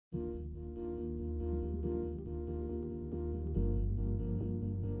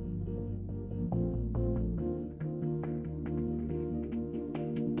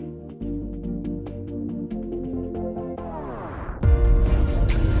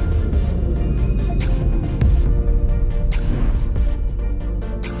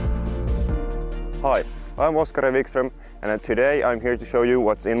I'm Oskari Vikström, and today I'm here to show you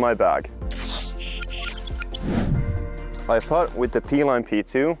what's in my bag. I've putted with the P-Line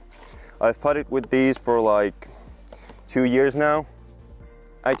P2. I've putted with these for like 2 years now.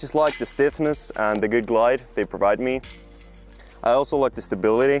 I just like the stiffness and the good glide they provide me. I also like the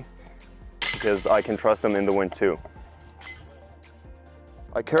stability because I can trust them in the wind too.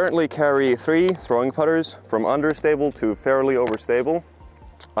 I currently carry 3 throwing putters from understable to fairly overstable.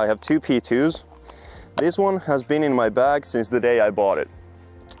 I have 2 P2s. This one has been in my bag since the day I bought it.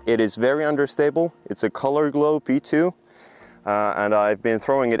 It is very understable. It's a Color Glow P2 and I've been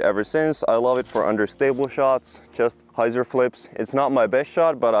throwing it ever since. I love it for understable shots, just hyzer flips. It's not my best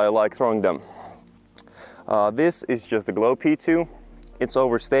shot, but I like throwing them. This is just a Glow P2. It's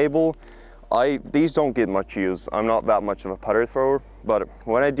overstable. These don't get much use. I'm not that much of a putter thrower, but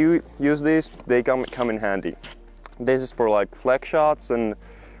when I do use these, they come in handy. This is for like flex shots and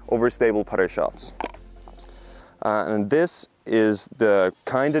overstable putter shots. And this is the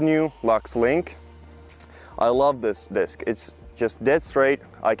kinda new Lux Link. I love this disc. It's just dead straight.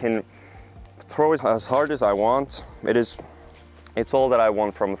 I can throw it as hard as I want. It's all that I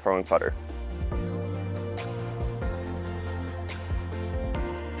want from a throwing putter.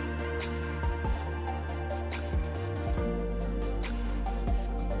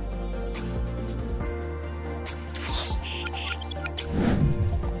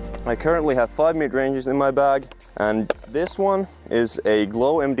 I currently have 5 mid-ranges in my bag, and this one is a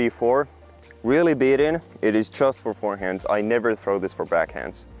Glow MD4. Really beat in. It is just for forehands. I never throw this for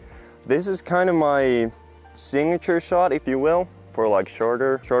backhands. This is kind of my signature shot, if you will, for like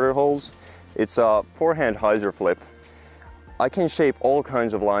shorter holes. It's a forehand hyzer flip. I can shape all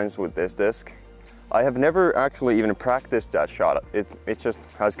kinds of lines with this disc. I have never actually even practiced that shot. It just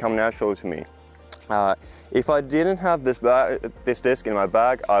has come naturally to me. If I didn't have this disc in my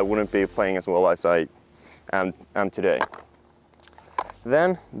bag, I wouldn't be playing as well as I am today.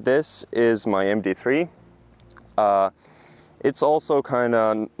 Then this is my MD3. It's also kind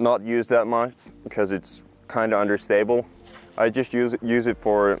of not used that much because it's kind of understable. I just use it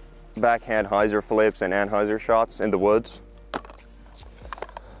for backhand hyzer flips and anhyzer shots in the woods.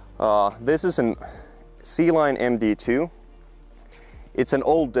 This is an C-Line MD2. It's an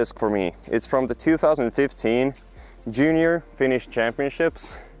old disc for me. It's from the 2015 Junior Finnish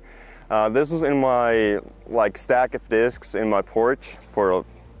Championships. This was in my stack of discs in my porch for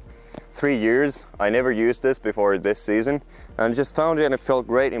 3 years. I never used this before this season, and just found it and it felt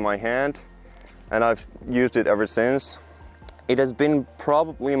great in my hand, and I've used it ever since. It has been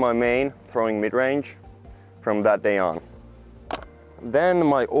probably my main throwing mid-range from that day on. Then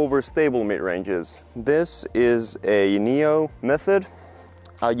my overstable mid-ranges. This is a Neo method.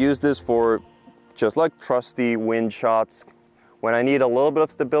 I use this for just like trusty wind shots when I need a little bit of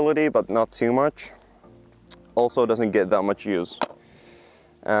stability but not too much. Also doesn't get that much use.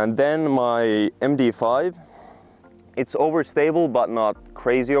 And then my MD5. It's overstable but not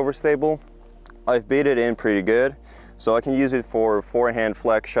crazy overstable. I've beat it in pretty good, so I can use it for forehand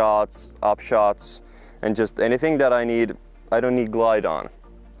flex shots, up shots, and just anything that I need. I don't need glide on.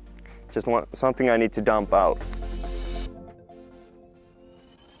 Just want something I need to dump out.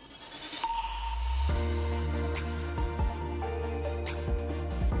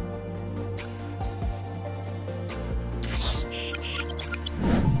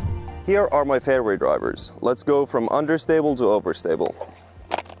 Here are my fairway drivers. Let's go from understable to overstable.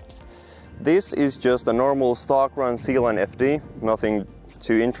 This is just a normal stock run C-Line FD, nothing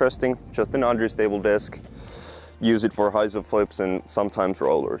too interesting, just an understable disc. Use it for hyzer flips and sometimes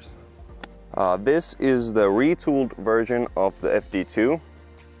rollers. This is the retooled version of the FD2.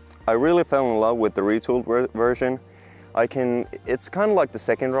 I really fell in love with the retooled version. It's kind of like the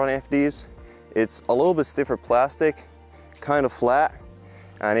second run FDs. It's a little bit stiffer plastic, kind of flat,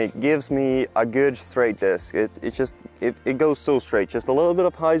 and it gives me a good straight disc. It goes so straight. Just a little bit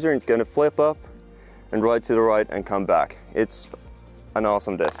of hyzer and it's gonna flip up and right to the right and come back. It's an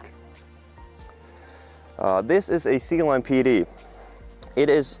awesome disc. This is a C-Line PD. It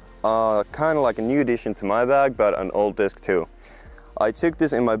is kind of like a new addition to my bag, but an old disc too. I took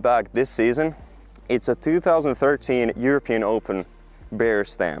this in my bag this season. It's a 2013 European Open Bear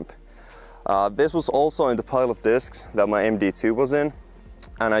stamp. This was also in the pile of discs that my MD2 was in,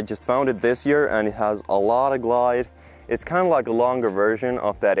 and I just found it this year, and it has a lot of glide. It's kind of like a longer version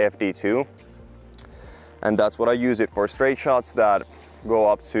of that FD2, and that's what I use it for, straight shots that go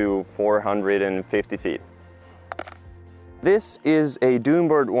up to 450 feet. This is a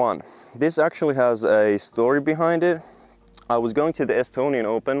Doombird 1. This actually has a story behind it. I was going to the Estonian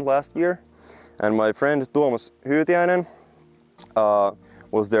Open last year, and my friend Tuomas Hyytiäinen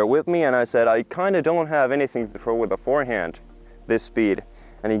was there with me, and I said, I kind of don't have anything to throw with a forehand this speed.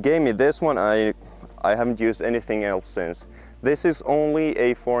 And he gave me this one. I haven't used anything else since. This is only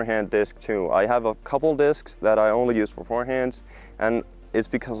a forehand disc too. I have a couple discs that I only use for forehands, and it's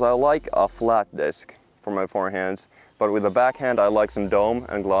because I like a flat disc for my forehands. But with the backhand, I like some dome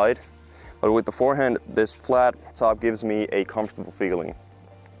and glide. But with the forehand, this flat top gives me a comfortable feeling.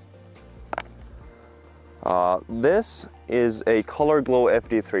 This is a Color Glow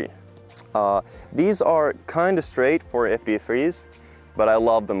FD3. These are kind of straight for FD3s, but I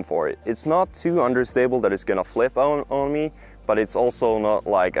love them for it. It's not too understable that it's gonna flip on me, but it's also not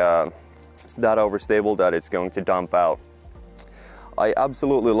like that overstable that it's going to dump out. I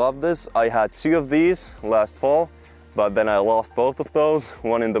absolutely love this. I had 2 of these last fall, but then I lost both of those,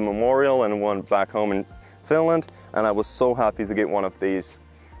 one in the Memorial and one back home in Finland, and I was so happy to get one of these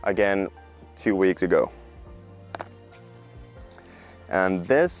again 2 weeks ago. And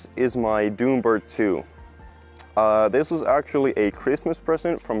this is my Doombird 2. This was actually a Christmas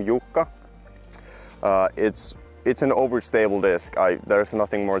present from Jukka. It's an overstable disc. There's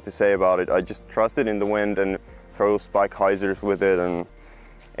nothing more to say about it. I just trust it in the wind and throw spike hyzers with it and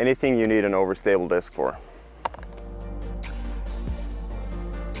anything you need an overstable disc for.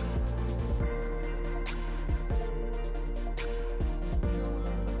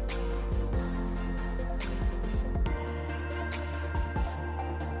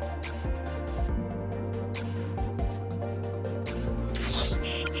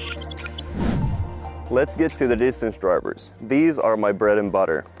 Let's get to the distance drivers. These are my bread and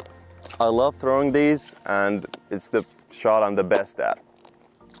butter. I love throwing these, and it's the shot I'm the best at.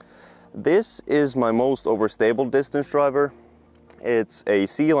 This is my most overstable distance driver. It's a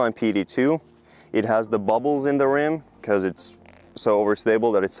C-Line PD2. It has the bubbles in the rim because it's so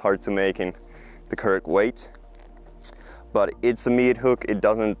overstable that it's hard to make in the correct weight. But it's a meat hook. It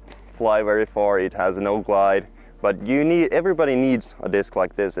doesn't fly very far. It has no glide. But everybody needs a disc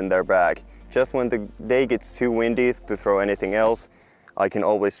like this in their bag. Just when the day gets too windy to throw anything else, I can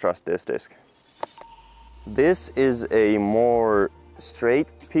always trust this disc. This is a more straight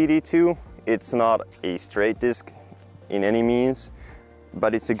PD2. It's not a straight disc in any means,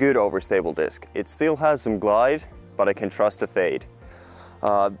 but it's a good overstable disc. It still has some glide, but I can trust the fade.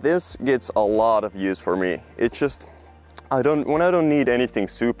 This gets a lot of use for me. It's just, when I don't need anything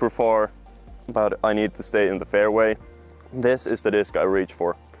super far, but I need to stay in the fairway, this is the disc I reach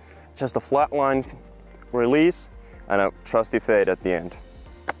for. Just a flat line release and a trusty fade at the end.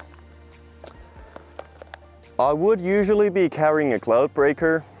 I would usually be carrying a cloud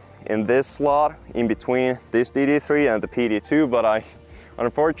breaker in this slot in between this DD3 and the PD2, but I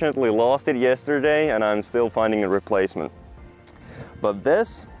unfortunately lost it yesterday and I'm still finding a replacement. But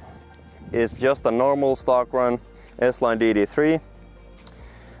this is just a normal stock run S-Line DD3.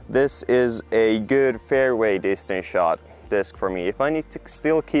 This is a good fairway distance shot disc for me. If I need to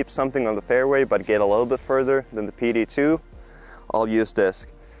still keep something on the fairway but get a little bit further than the PD2, I'll use this.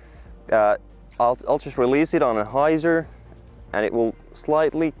 I'll just release it on a hyzer and it will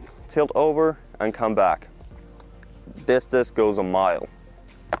slightly tilt over and come back. This disc goes a mile.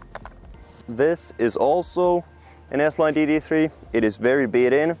 This is also an S-Line DD3. It is very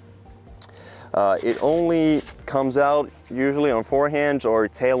beat in. It only comes out usually on forehands or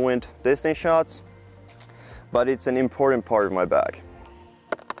tailwind distance shots, but it's an important part of my bag.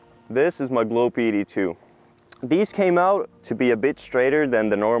 This is my Glow PD2. These came out to be a bit straighter than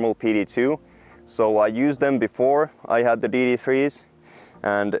the normal PD2, so I used them before I had the DD3s,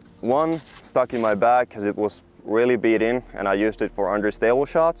 and one stuck in my bag because it was really beat in and I used it for understable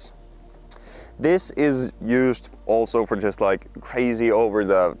shots. This is used also for just like crazy over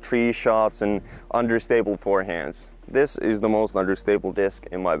the tree shots and understable forehands. This is the most understable disc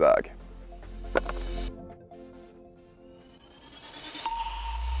in my bag.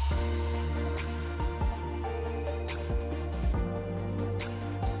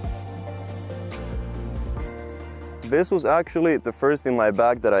 This was actually the first in my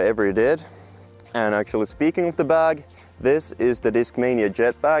bag that I ever did. And actually, speaking of the bag, this is the Discmania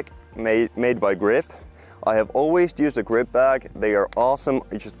Jet bag made by Grip. I have always used a Grip bag. They are awesome.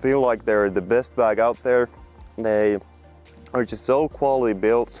 I just feel like they're the best bag out there. They are just so quality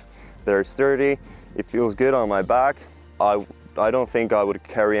built. They're sturdy. It feels good on my back. I don't think I would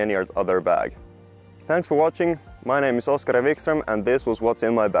carry any other bag. Thanks for watching. My name is Oskari Vikström and this was what's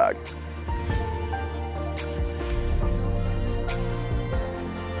in my bag.